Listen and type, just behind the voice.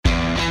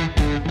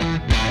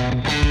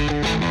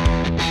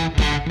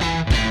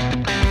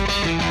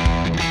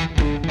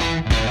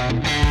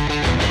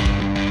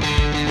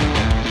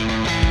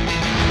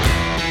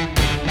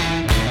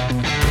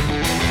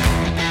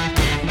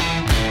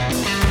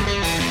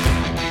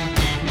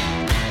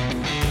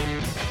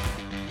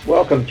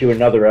Welcome to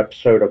another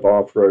episode of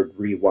Off-Road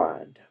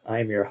Rewind.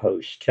 I am your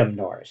host, Tim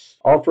Norris.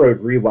 Off-Road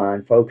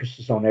Rewind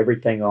focuses on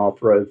everything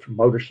off-road from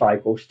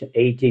motorcycles to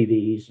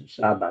ATVs and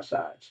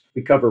side-by-sides.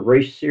 We cover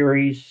race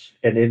series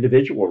and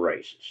individual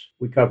races.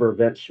 We cover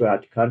events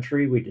throughout the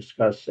country. We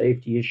discuss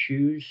safety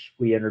issues.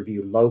 We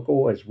interview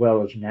local as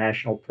well as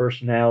national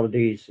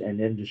personalities and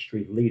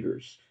industry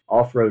leaders.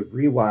 Off-Road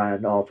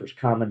Rewind offers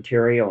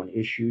commentary on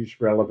issues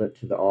relevant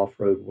to the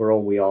off-road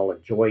world we all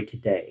enjoy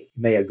today.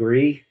 You may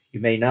agree, you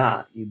may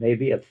not. You may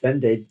be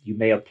offended. You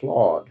may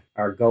applaud.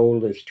 Our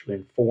goal is to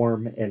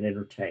inform and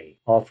entertain.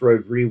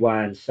 Off-Road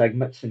Rewind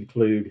segments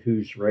include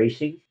Who's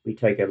Racing. We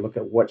take a look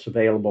at what's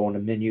available on the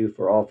menu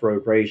for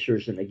off-road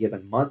racers in a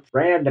given month.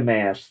 Random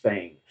Ass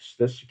Things.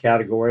 This is a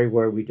category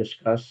where we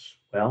discuss,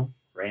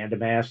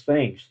 random ass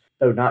things.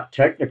 Though not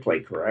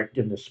technically correct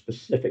in the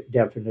specific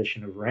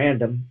definition of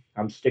random,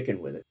 I'm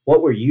sticking with it.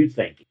 What were you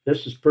thinking?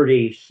 This is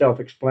pretty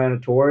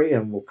self-explanatory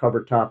and will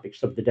cover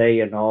topics of the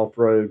day in the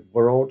off-road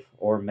world,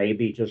 or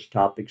maybe just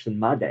topics in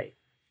my day.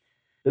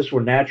 This will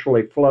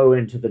naturally flow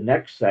into the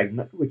next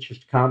segment, which is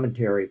the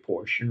commentary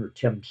portion, or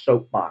Tim's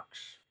Soapbox.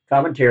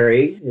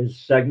 Commentary is a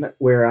segment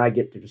where I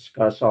get to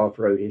discuss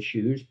off-road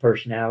issues,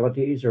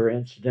 personalities, or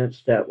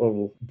incidents that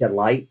will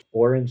delight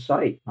or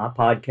incite. My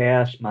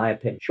podcast, my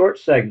opinion. Short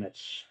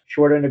segments,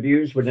 short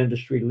interviews with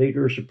industry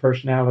leaders or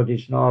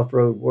personalities in the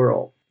off-road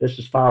world. This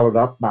is followed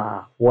up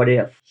by What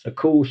If? It's a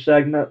cool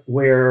segment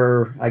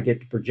where I get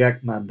to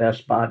project my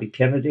best Bobby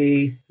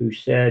Kennedy, who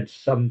said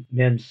some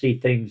men see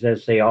things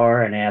as they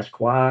are and ask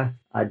why.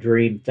 I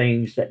dream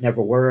things that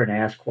never were and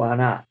ask why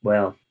not.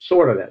 Well,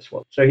 sort of that's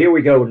what. So here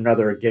we go with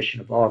another edition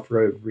of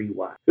Off-Road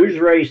Rewind. Who's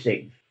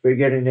racing? We're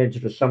getting into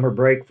the summer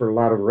break for a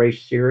lot of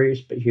race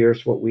series, but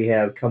here's what we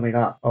have coming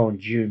up. On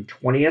June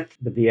 20th,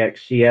 the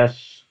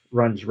VXCS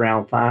runs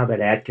round 5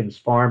 at Atkins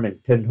Farm in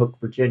Pinhook,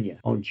 Virginia.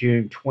 On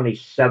June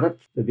 27th,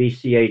 the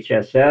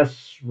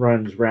VCHSS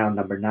runs round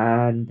number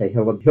 9, the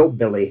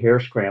Hillbilly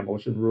Hare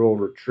Scrambles in Rural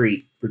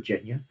Retreat,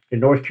 Virginia. The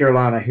North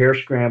Carolina Hare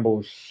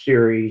Scrambles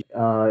series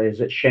is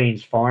at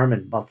Shane's Farm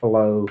in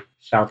Buffalo,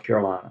 South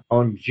Carolina.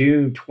 On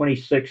June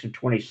 26th and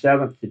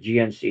 27th, the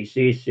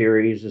GNCC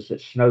series is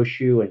at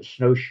Snowshoe in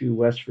Snowshoe,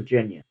 West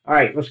Virginia. All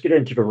right, let's get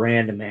into the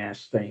random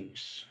ass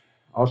things,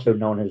 also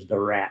known as the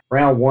RAT.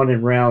 Round 1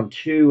 and Round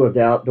 2 of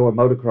the Outdoor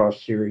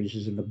Motocross Series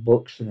is in the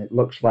books, and it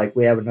looks like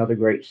we have another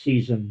great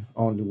season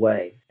on the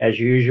way. As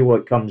usual,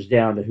 it comes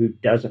down to who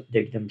doesn't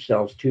dig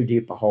themselves too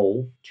deep a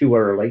hole too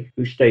early,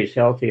 who stays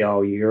healthy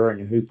all year,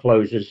 and who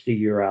closes the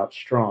year out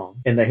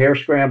strong. In the Hare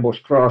Scrambles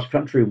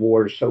cross-country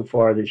wars so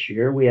far this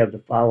year, we have the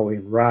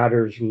following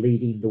riders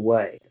leading the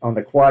way. On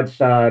the quad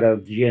side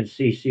of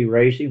GNCC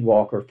Racing,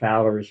 Walker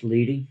Fowler is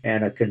leading,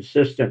 and a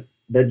consistent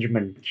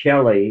Benjamin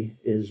Kelly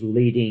is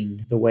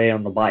leading the way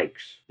on the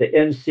bikes. The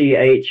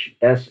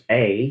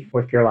NCHSA,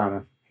 North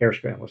Carolina Hare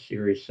Scramble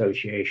Series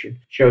Association,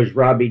 shows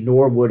Robbie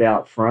Norwood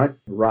out front.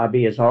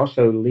 Robbie is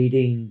also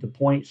leading the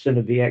points in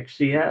the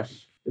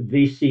VXCS.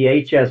 The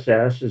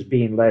VCHSS is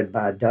being led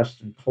by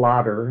Dustin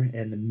Clotter,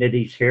 and the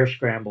Middies Hare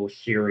Scramble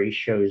Series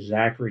shows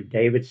Zachary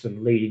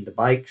Davidson leading the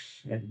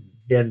bikes and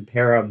Ben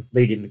Parham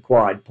leading the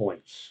quad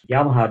points.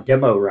 Yamaha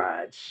demo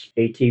rides.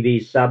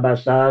 ATV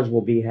side-by-sides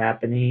will be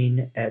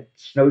happening at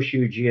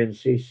Snowshoe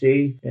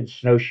GNCC in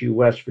Snowshoe,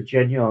 West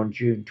Virginia on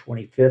June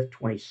 25th,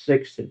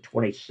 26th, and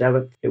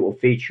 27th. It will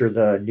feature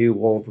the new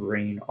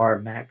Wolverine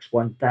R-Max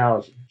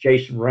 1000.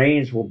 Jason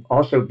Rains will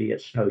also be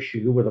at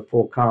Snowshoe with a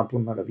full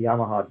complement of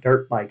Yamaha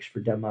dirt bikes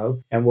for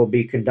demo, and will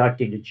be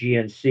conducting the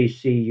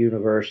GNCC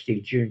University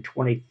June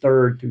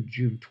 23rd through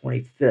June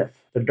 25th.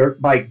 The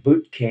Dirt Bike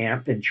Boot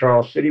Camp in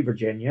Charles City,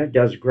 Virginia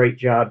does a great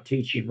job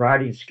teaching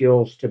riding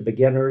skills to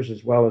beginners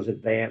as well as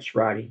advanced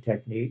riding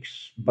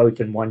techniques, both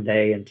in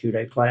 1-day and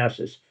 2-day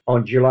classes.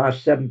 On July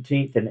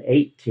 17th and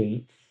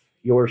 18th,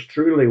 yours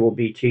truly will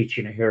be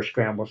teaching a Hare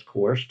Scrambles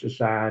course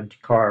designed to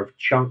carve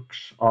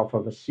chunks off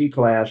of a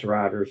C-Class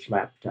rider's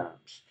lap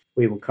times.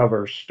 We will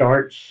cover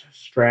starts,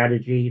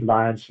 strategy,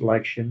 line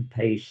selection,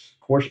 pace,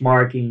 course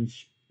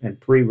markings, and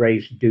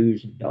pre-race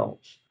do's and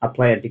don'ts. I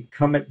plan to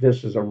come at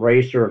this as a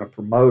racer and a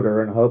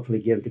promoter and hopefully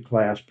give the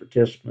class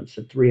participants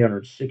a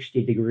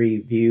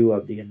 360-degree view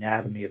of the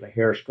anatomy of a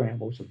Hare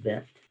Scrambles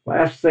event.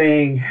 Last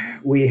thing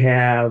we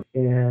have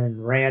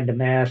in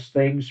random ass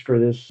things for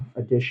this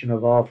edition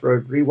of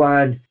Off-Road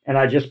Rewind, and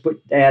I just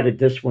added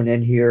this one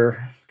in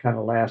here kind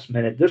of last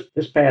minute.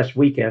 This past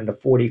weekend, the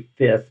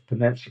 45th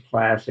Peninsula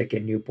Classic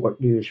in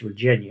Newport News,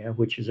 Virginia,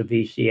 which is a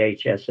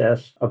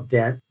VCHSS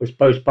event, was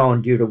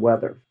postponed due to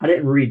weather. I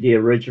didn't read the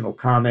original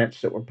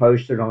comments that were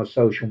posted on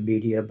social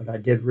media, but I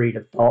did read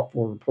a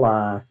thoughtful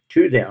reply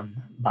to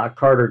them by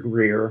Carter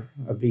Greer,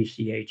 a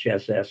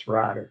VCHSS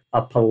rider,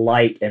 a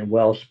polite and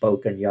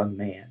well-spoken young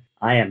man.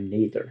 I am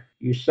neither.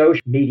 You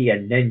social media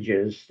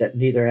ninjas that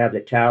neither have the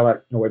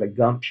talent nor the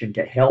gumption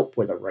to help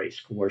with a race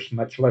course,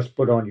 much less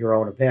put on your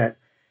own event,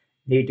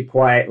 need to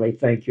quietly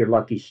thank your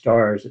lucky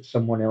stars that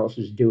someone else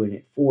is doing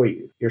it for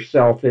you. You're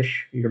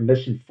selfish, you're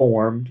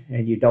misinformed,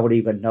 and you don't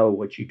even know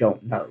what you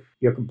don't know.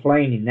 You're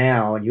complaining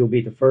now, and you'll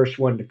be the first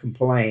one to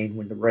complain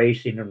when the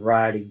racing and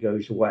riding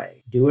goes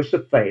away. Do us a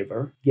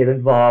favor, get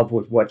involved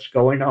with what's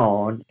going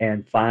on,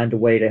 and find a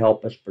way to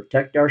help us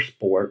protect our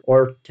sport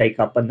or take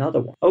up another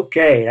one.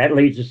 Okay, that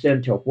leads us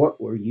into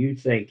what were you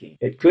thinking?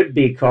 It could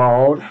be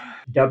called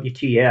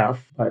WTF,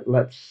 but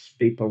let's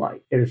be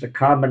polite. It is a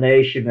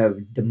combination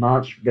of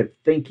demonstrative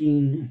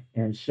thinking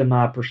and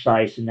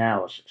semi-precise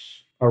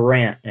analysis. A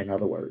rant, in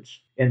other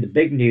words. In the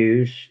big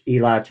news,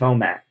 Eli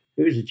Tomac,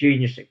 who's a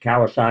genius at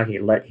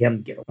Kawasaki, let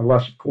him get it.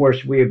 Unless, of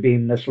course, we are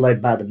being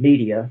misled by the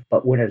media,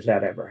 but when has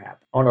that ever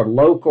happened? On a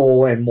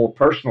local and more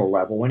personal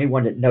level,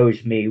 anyone that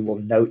knows me will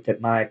note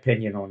that my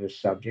opinion on this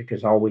subject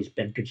has always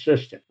been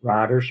consistent.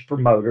 Riders,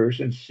 promoters,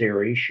 and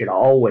series should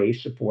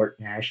always support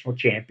national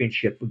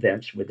championship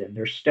events within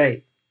their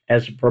state.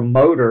 As a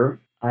promoter,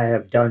 I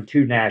have done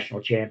 2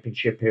 national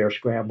championship hare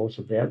scrambles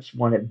events,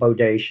 one at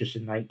Bodacious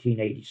in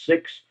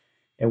 1986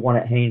 and one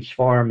at Haynes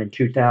Farm in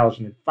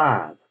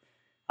 2005.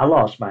 I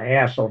lost my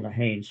ass on the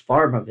Haynes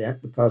Farm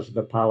event because of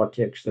the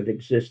politics that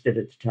existed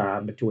at the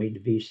time between the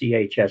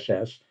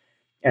VCHSS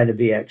and the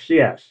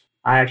VXCS.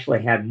 I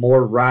actually had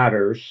more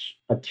riders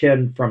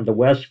attend from the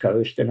West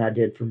Coast than I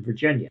did from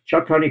Virginia.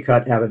 Chuck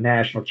Honeycutt had a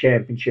national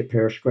championship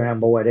hare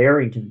scramble at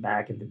Arrington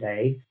back in the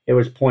day. It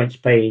was points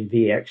paying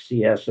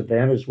VXCS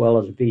event as well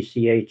as a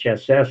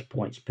VCHSS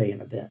points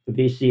paying event. The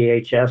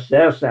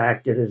VCHSS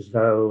acted as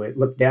though it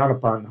looked down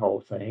upon the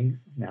whole thing.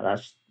 Now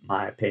that's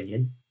my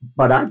opinion.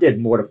 But I did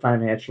more to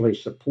financially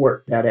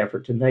support that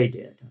effort than they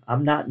did.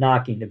 I'm not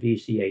knocking the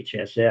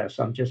VCHSS.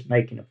 I'm just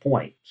making a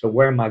point. So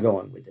where am I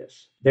going with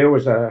this? There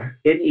was a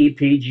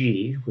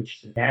NEPG, which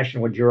is the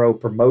National Enduro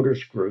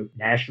Promoters Group,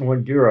 National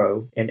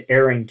Enduro in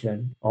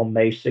Arrington on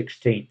May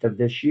 16th of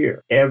this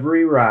year.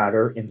 Every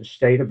rider in the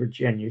state of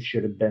Virginia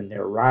should have been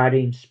there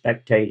riding,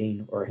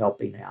 spectating, or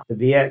helping out. The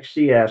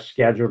VXCS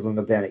scheduled an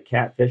event at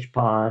Catfish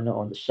Pond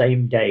on the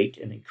same date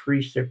and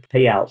increased their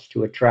payouts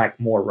to attract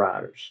more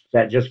riders. Is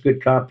that just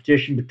good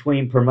competition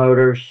between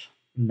promoters?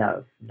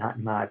 No, not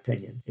in my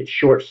opinion. It's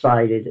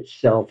short-sighted, it's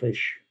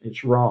selfish,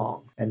 it's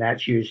wrong, and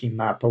that's using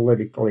my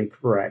politically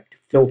correct,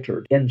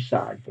 filtered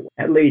inside voice.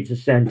 That leads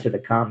us into the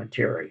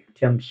commentary,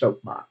 Tim's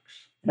Soapbox.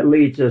 That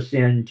leads us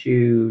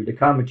into the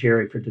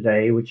commentary for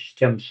today, which is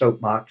Tim's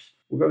Soapbox.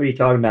 We're going to be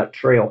talking about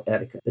trail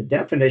etiquette. The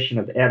definition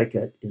of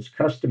etiquette is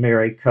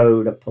customary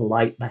code of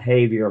polite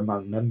behavior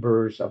among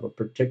members of a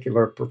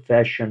particular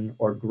profession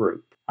or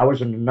group. I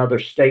was in another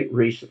state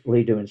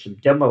recently doing some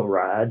demo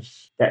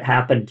rides that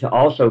happened to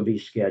also be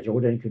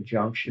scheduled in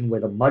conjunction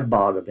with a mud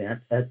bog event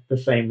at the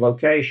same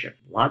location.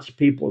 Lots of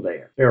people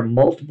there. There are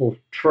multiple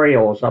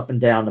trails up and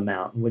down the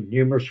mountain with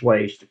numerous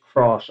ways to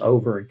cross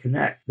over and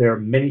connect. There are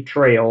many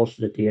trails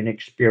that the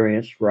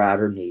inexperienced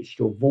rider needs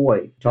to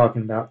avoid.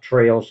 Talking about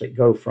trails that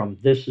go from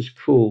this is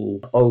cool,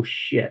 oh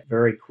shit,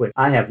 very quick.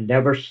 I have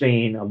never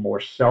seen a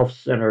more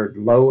self-centered,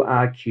 low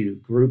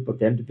IQ group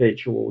of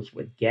individuals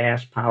with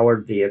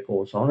gas-powered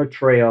vehicles on a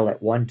trail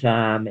at one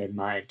time in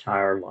my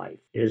entire life.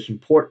 It is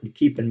important to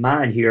keep in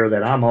mind here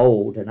that I'm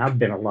old and I've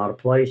been a lot of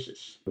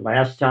places. The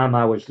last time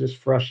I was this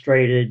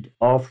frustrated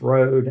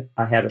off-road,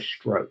 I had a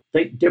stroke.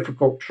 Think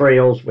difficult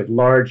trails with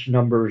large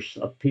numbers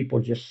of people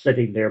just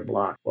sitting there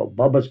blocked. Well,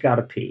 Bubba's got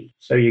to pee.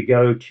 So you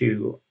go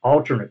to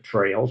alternate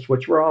trails,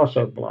 which were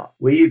also blocked.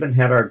 We even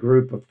had our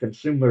group of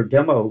consumer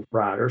demo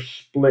riders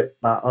split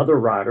by other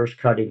riders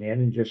cutting in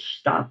and just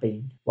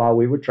stopping while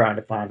we were trying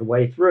to find a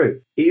way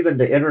through. Even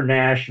the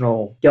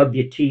international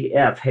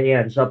WTF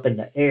hands up in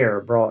the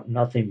air brought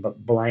nothing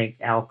but blank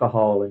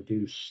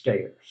alcohol-induced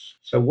stares.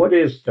 So what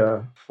is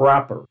the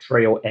proper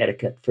trail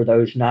etiquette for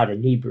those not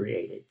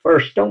inebriated?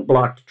 First, don't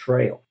block the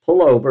trail.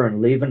 Pull over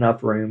and leave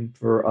enough room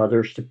for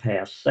others to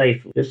pass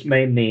safely. This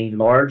may mean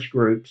large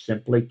groups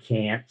simply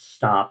can't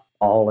stop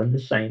all in the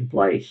same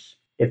place.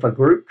 If a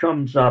group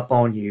comes up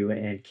on you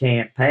and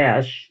can't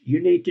pass,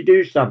 you need to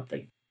do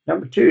something.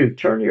 Number 2,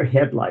 turn your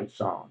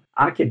headlights on.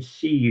 I can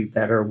see you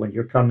better when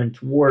you're coming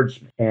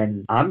towards me,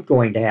 and I'm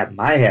going to have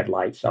my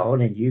headlights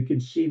on and you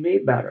can see me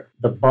better.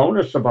 The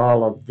bonus of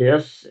all of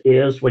this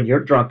is when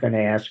your drunken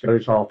ass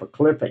goes off a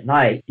cliff at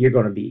night, you're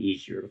going to be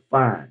easier to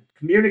find.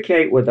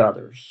 Communicate with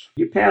others.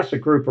 You pass a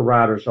group of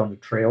riders on the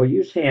trail,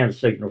 use hand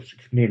signals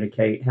to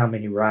communicate how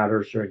many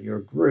riders are in your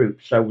group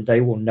so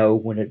they will know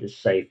when it is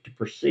safe to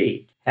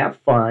proceed. Have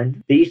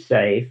fun, be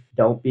safe,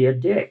 don't be a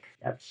dick.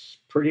 That's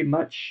pretty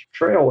much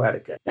trail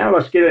etiquette. Now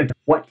let's get into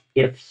what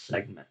if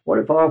segment. What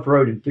if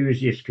off-road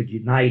enthusiasts could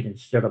unite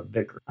instead of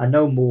bicker? I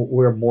know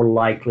we're more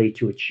likely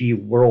to achieve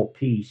world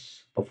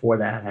peace before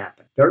that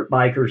happens. Dirt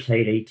bikers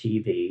hate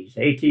ATVs.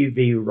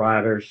 ATV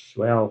riders,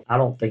 well, I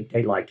don't think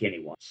they like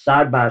anyone.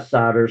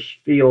 Side-by-siders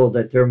feel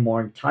that they're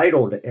more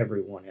entitled to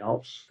everyone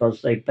else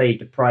because they paid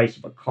the price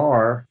of a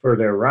car for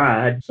their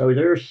ride, so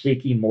they're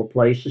seeking more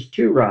places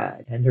to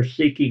ride, and they're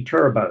seeking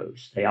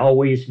turbos. They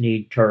always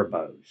need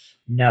turbos.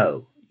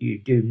 No, you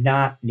do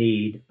not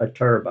need a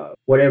turbo.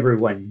 What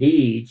everyone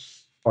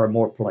needs or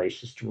more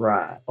places to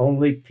ride.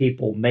 Only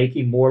people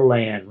making more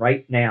land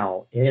right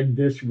now in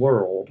this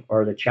world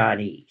are the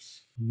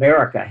Chinese.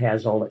 America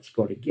has all it's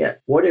going to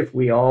get. What if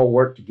we all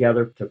work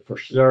together to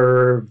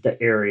preserve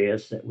the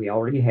areas that we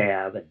already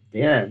have and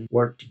then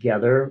work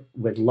together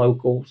with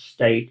local,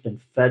 state, and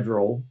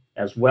federal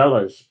as well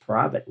as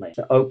private land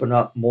to open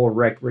up more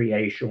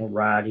recreational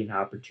riding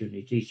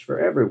opportunities for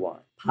everyone?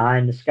 Pie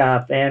in the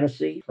sky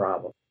fantasy?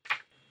 Probably.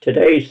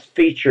 Today's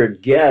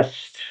featured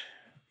guest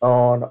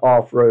on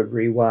Off-Road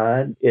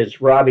Rewind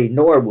is Robbie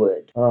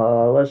Norwood.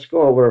 Let's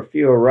go over a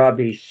few of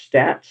Robbie's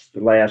stats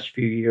the last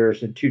few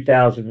years. In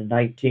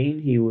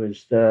 2019, he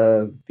was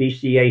the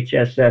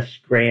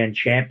VCHSS Grand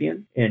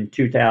Champion. In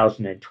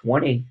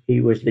 2020,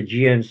 he was the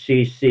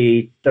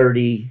GNCC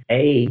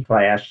 30A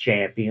Class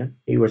Champion.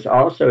 He was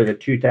also the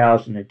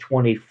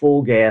 2020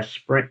 Full Gas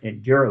Sprint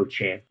Enduro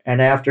Champion.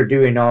 And after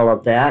doing all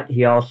of that,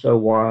 he also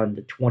won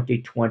the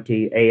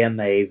 2020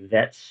 AMA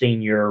Vet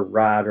Senior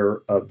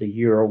Rider of the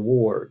Year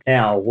Award.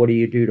 Now, what do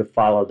you do to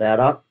follow that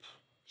up?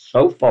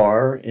 So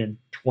far in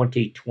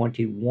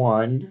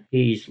 2021,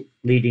 he's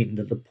leading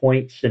the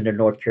points in the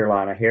North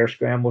Carolina Hare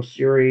Scramble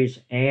Series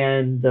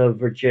and the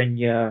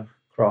Virginia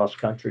Cross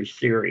Country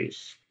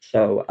Series.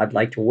 So I'd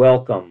like to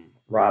welcome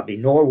Robbie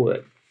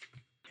Norwood.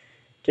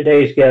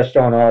 Today's guest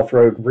on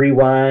Off-Road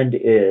Rewind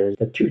is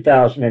the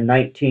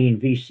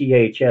 2019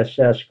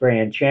 VCHSS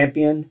Grand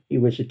Champion. He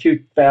was the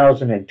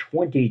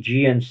 2020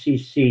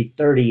 GNCC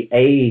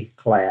 30A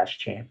Class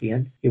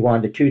Champion. He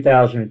won the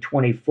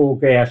 2020 Full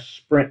Gas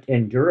Sprint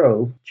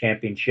Enduro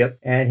Championship,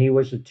 and he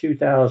was the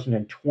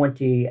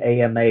 2020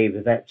 AMA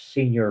Vet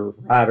Senior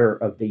Rider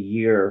of the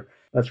Year.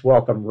 Let's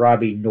welcome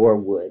Robbie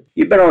Norwood.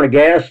 You've been on the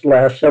gas the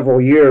last several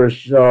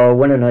years,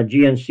 winning a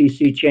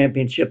GNCC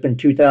championship in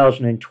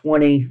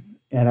 2020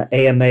 and an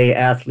AMA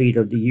Athlete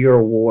of the Year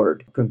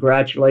award.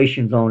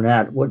 Congratulations on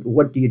that.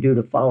 What do you do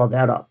to follow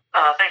that up?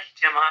 Thank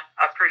you, Tim.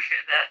 I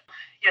appreciate that.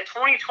 Yeah,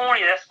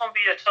 2020, that's going to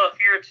be a tough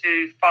year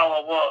to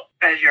follow up.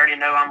 As you already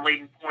know, I'm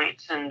leading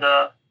points in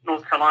the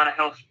North Carolina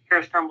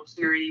Hare Scramble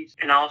Series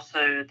and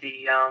also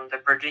the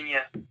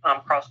Virginia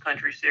Cross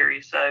Country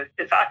Series. So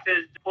if I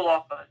could pull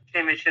off a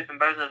championship in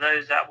both of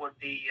those,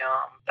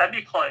 that'd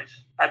be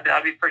close.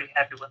 I'd be pretty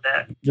happy with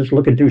that. Just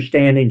looking through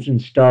standings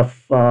and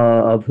stuff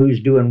of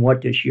who's doing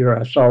what this year,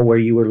 I saw where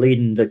you were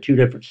leading the two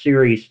different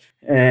series,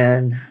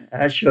 and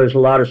that shows a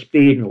lot of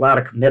speed and a lot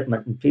of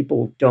commitment, and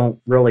people don't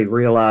really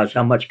realize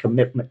how much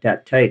commitment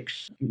that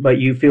takes. But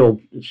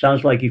it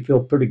sounds like you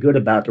feel pretty good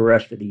about the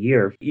rest of the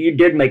year. You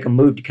did make a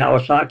move to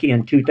Kawasaki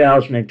in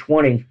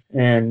 2020,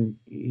 and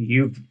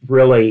you've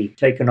really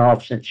taken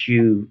off since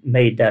you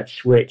made that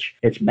switch.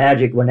 It's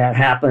magic when that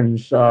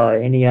happens.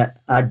 Any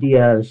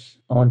ideas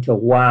onto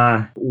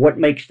what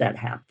makes that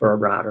happen for a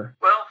rider?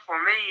 Well, for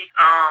me,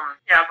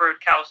 I've rode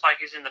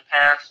Kawasaki's in the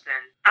past,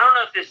 and I don't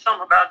know if it's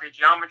something about the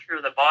geometry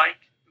of the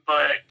bike,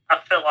 but I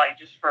feel like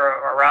just for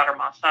a rider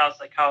my size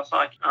like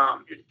Kawasaki,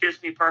 it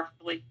fits me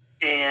perfectly.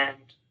 And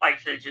like I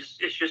said,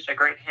 it's just a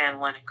great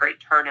handling and great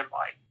turning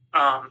bike.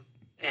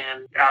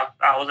 And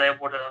I was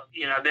able to,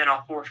 I've been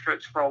on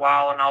 4-strokes for a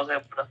while, and I was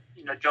able to,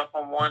 jump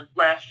on one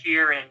last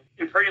year and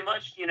pretty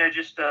much,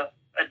 just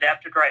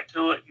adapted right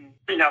to it.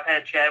 And, I've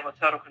had Chad with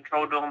Total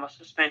Control doing my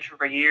suspension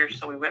for years,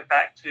 so we went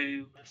back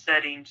to the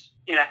settings,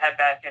 I had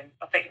back in,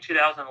 I think,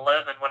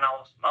 2011 when I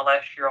was my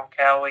last year on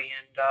Cowie,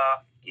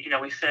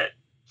 and, we set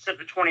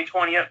the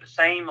 2020 up the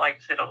same. Like I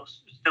said, it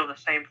was still the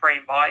same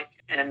frame bike,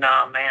 and,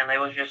 man, it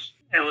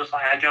was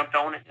like I jumped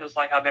on it. It was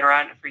like I've been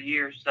riding it for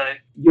years. So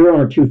you're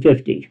on a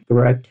 250,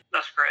 correct?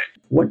 That's correct.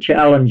 What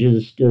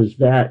challenges does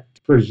that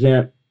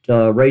present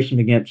racing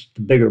against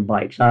the bigger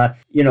bikes?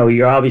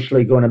 You're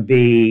obviously going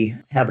to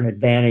have an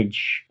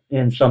advantage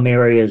in some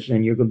areas,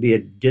 and you're going to be a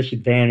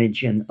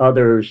disadvantage in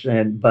others.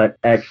 But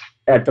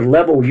at the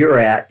level you're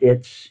at,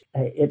 it's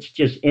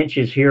just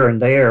inches here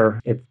and there.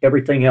 If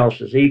everything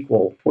else is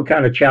equal, what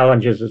kind of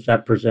challenges is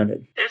that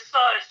presented? It's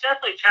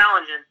definitely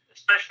challenging,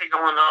 especially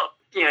going up,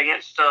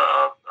 against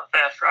a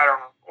fast rider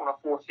on a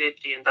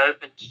 450 and the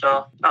open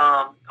stuff.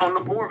 On the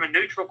more of a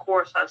neutral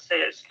course, I'd say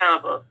it's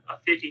kind of a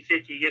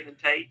 50-50 give and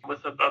take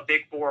with a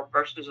big bore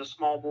versus a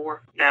small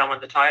bore. Now, in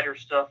the tighter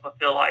stuff, I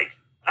feel like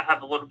I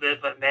have a little bit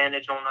of an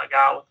advantage on a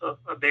guy with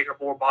a bigger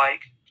bore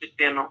bike. Just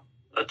being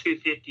a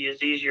 250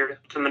 is easier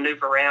to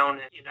maneuver around,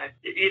 and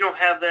you don't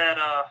have that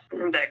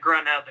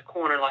grunt out of the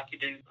corner like you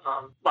do,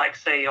 like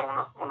say on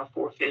a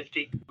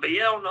 450. But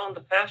yeah, on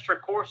the faster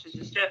courses,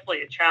 it's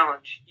definitely a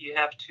challenge. You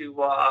have to,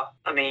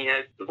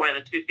 the way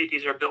the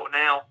 250s are built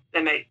now,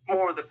 they make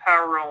more of the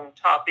power on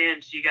top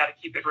end, so you got to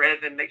keep it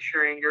revving, make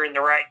sure you're in the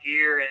right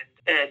gear, and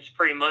it's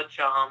pretty much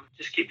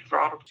just keep the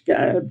throttle.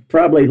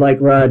 Probably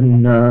like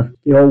riding the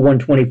old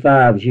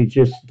 125s.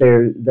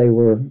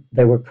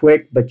 They were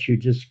quick, but you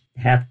just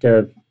have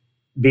to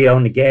be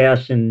on the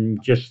gas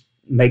and just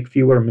make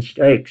fewer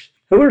mistakes.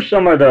 Who are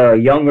some of the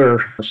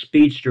younger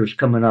speedsters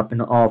coming up in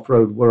the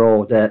off-road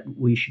world that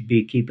we should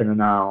be keeping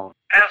an eye on?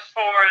 As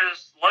far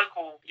as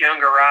local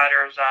younger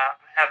riders, I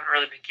haven't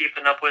really been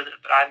keeping up with it,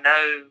 but I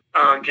know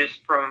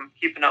just from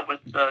keeping up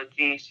with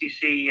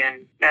GNCC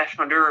and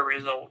National Enduro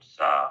results,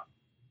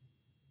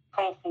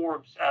 Cole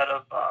Forbes out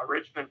of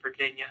Richmond,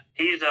 Virginia.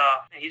 He's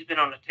been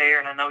on a tear,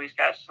 and I know he's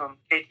got some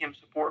KTM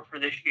support for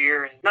this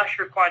year. And not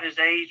sure quite his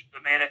age,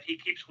 but man, if he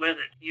keeps with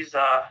it, he's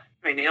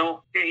definitely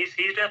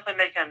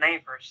making a name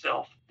for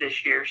himself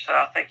this year. So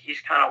I think he's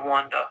kind of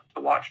one to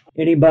watch for.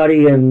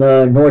 Anybody in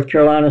the North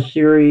Carolina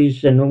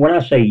series, and when I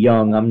say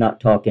young, I'm not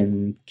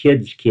talking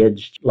kids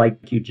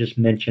like you just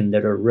mentioned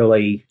that are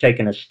really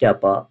taking a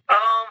step up.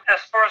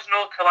 As far as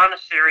North Carolina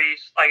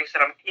series, like I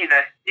said,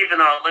 even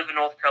though I live in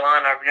North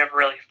Carolina, I've never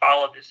really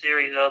followed the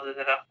series other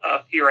than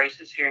a few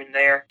races here and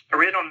there. I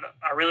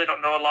really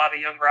don't know a lot of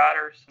young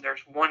riders.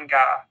 There's one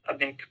guy I've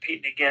been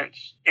competing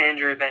against,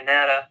 Andrew Van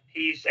Natta.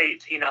 He's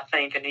 18, I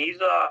think, and he's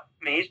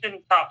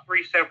been top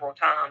 3 several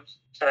times.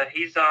 So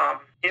he's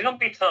gonna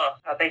be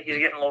tough. I think he's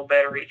getting a little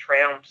better each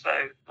round. So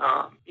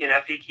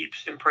if he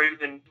keeps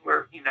improving,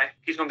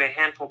 he's gonna be a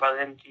handful by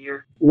the end of the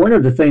year. One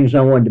of the things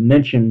I wanted to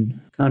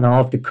mention, kind of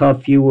off the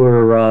cuff, you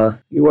were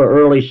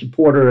early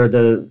supporter of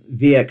the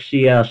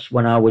VXCS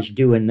when I was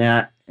doing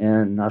that,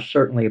 and I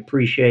certainly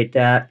appreciate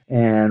that.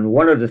 And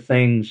one of the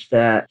things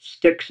that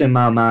sticks in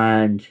my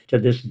mind to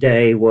this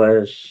day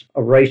was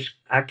a race.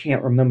 I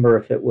can't remember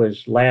if it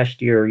was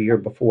last year or year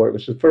before. It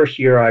was the first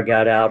year I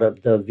got out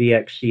of the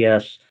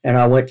VXCS, and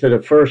I went to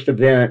the first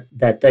event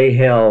that they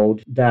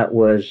held that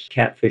was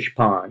Catfish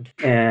Pond.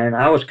 And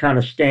I was kind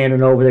of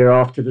standing over there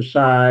off to the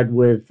side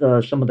with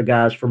some of the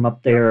guys from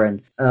up there,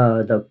 and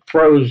the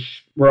pros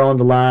were on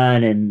the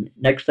line, and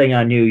next thing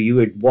I knew, you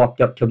had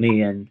walked up to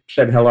me and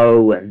said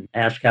hello and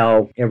asked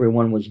how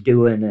everyone was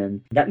doing,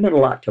 and that meant a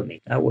lot to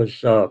me. That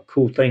was a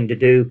cool thing to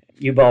do.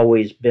 You've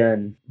always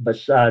been,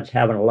 besides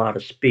having a lot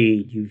of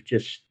speed, you've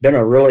just been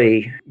a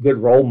really good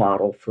role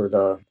model for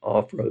the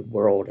off-road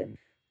world, and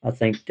I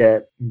think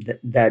that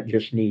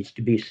just needs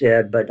to be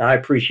said. But I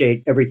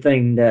appreciate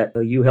everything that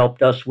you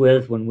helped us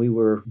with when we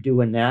were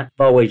doing that.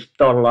 I've always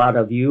thought a lot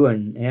of you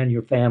and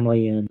your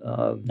family, and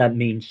that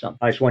means something.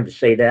 I just wanted to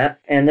say that.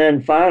 And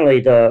then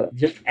finally,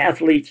 just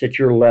athletes at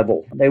your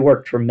level, they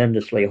work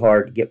tremendously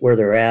hard to get where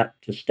they're at,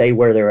 to stay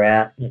where they're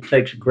at. And it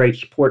takes a great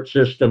support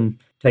system.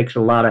 Takes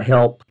a lot of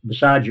help.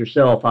 Besides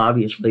yourself,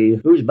 obviously,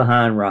 who's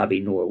behind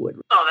Robbie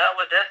Norwood? Oh, that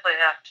would definitely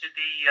have to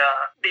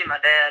be my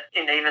dad.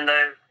 And even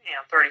though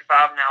I'm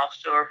 35 now, I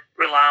still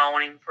rely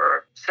on him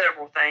for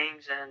several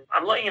things. And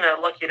I'm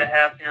lucky to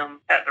have him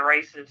at the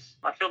races.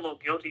 I feel a little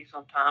guilty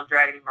sometimes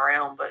dragging him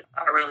around, but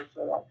I really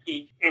feel like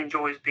he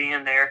enjoys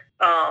being there.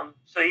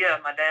 So yeah,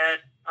 my dad.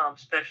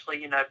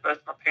 Especially, both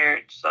my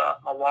parents,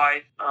 my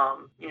wife,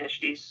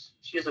 she's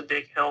a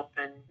big help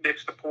and big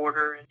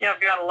supporter. And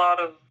I've got a lot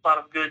of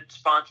good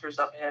sponsors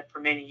I've had for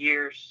many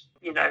years.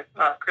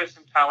 Chris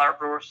and Tyler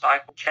Brewer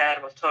Cycle,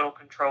 Chad with Total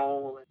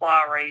Control, and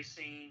Fly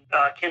Racing,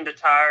 Kenda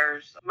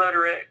Tires,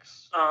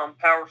 Motorex,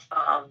 Power,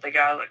 the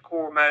guys at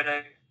Core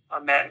Moto.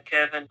 Matt and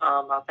Kevin.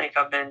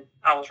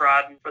 I was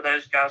riding for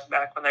those guys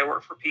back when they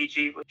worked for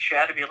PG, which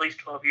had to be at least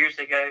 12 years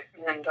ago.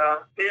 And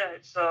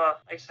it's I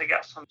guess I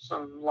got some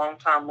long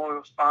time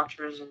loyal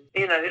sponsors, and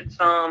it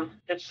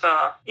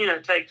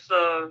takes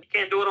you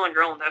can't do it on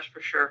your own, that's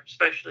for sure.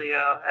 Especially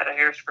at a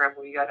hare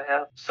scramble, you got to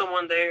have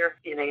someone there.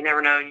 You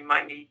never know, you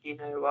might need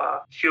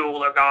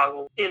fuel or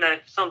goggles,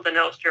 something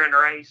else during the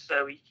race.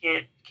 So you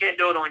can't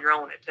do it on your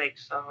own. It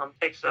takes a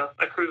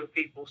crew of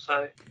people.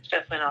 So it's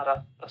definitely not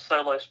a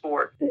solo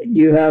sport. Do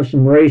you have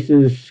some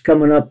races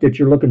coming up that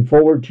you're looking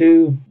forward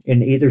to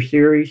in either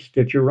series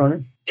that you're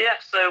running? Yeah,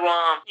 so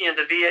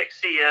the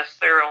VXCS,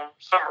 they're on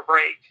summer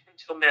break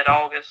until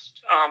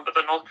mid-August, but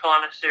the North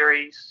Carolina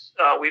series,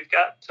 we've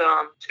got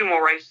 2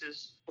 more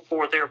races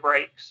before their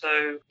break.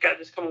 So got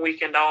this coming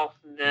weekend off,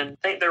 and then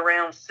I think they're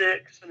round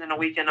 6, and then a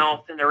weekend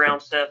off, then they're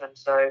round 7.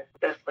 So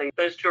definitely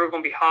those 2 are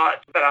going to be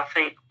hot. But I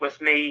think with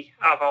me,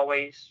 I've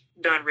always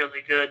done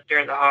really good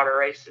during the hotter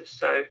races.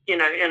 So, in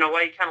a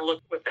way, kind of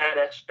look with that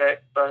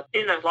aspect. But,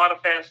 a lot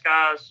of fast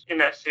guys in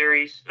that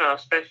series,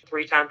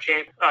 especially 3-time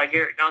champion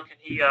Garrett Duncan.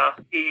 He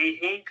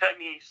ain't cut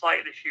me any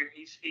slack this year.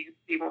 He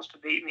wants to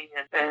beat me.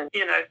 And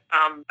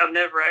I've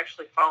never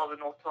actually followed the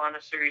North Carolina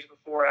series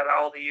before out of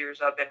all the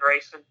years I've been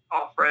racing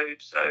off-road.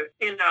 So,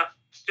 I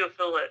still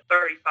feel at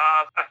 35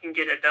 I can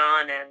get it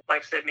done. And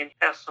like I said, he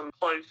has some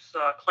close,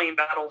 clean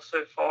battles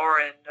so far.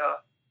 And,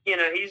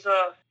 he's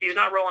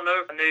not rolling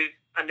over.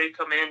 I knew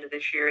coming into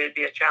this year it'd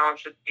be a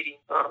challenge to beat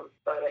him,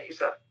 but he's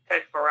a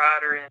heck of a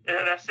rider, and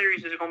that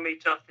series is going to be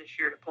tough this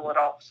year to pull it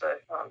off. So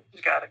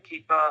just got to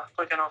keep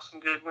clicking off some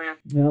good wins.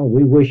 Well,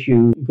 we wish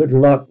you good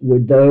luck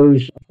with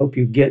those. Hope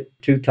you get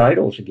 2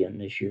 titles again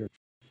this year.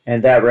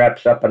 And that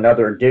wraps up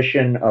another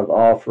edition of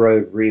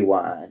Off-Road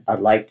Rewind. I'd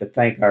like to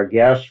thank our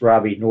guest,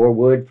 Robbie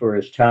Norwood, for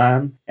his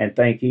time, and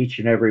thank each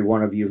and every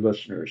one of you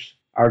listeners.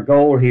 Our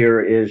goal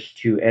here is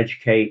to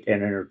educate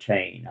and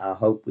entertain. I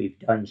hope we've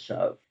done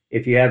so.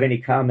 If you have any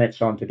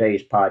comments on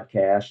today's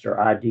podcast or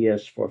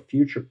ideas for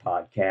future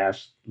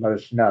podcasts, let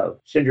us know.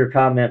 Send your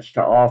comments to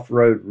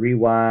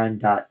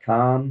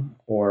offroadrewind.com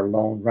or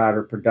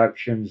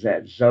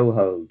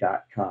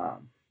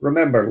loneriderproductions@zoho.com.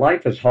 Remember,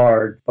 life is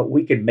hard, but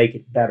we can make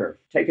it better.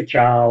 Take a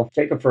child,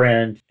 take a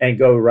friend, and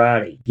go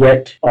riding.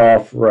 Get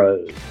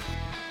off-road.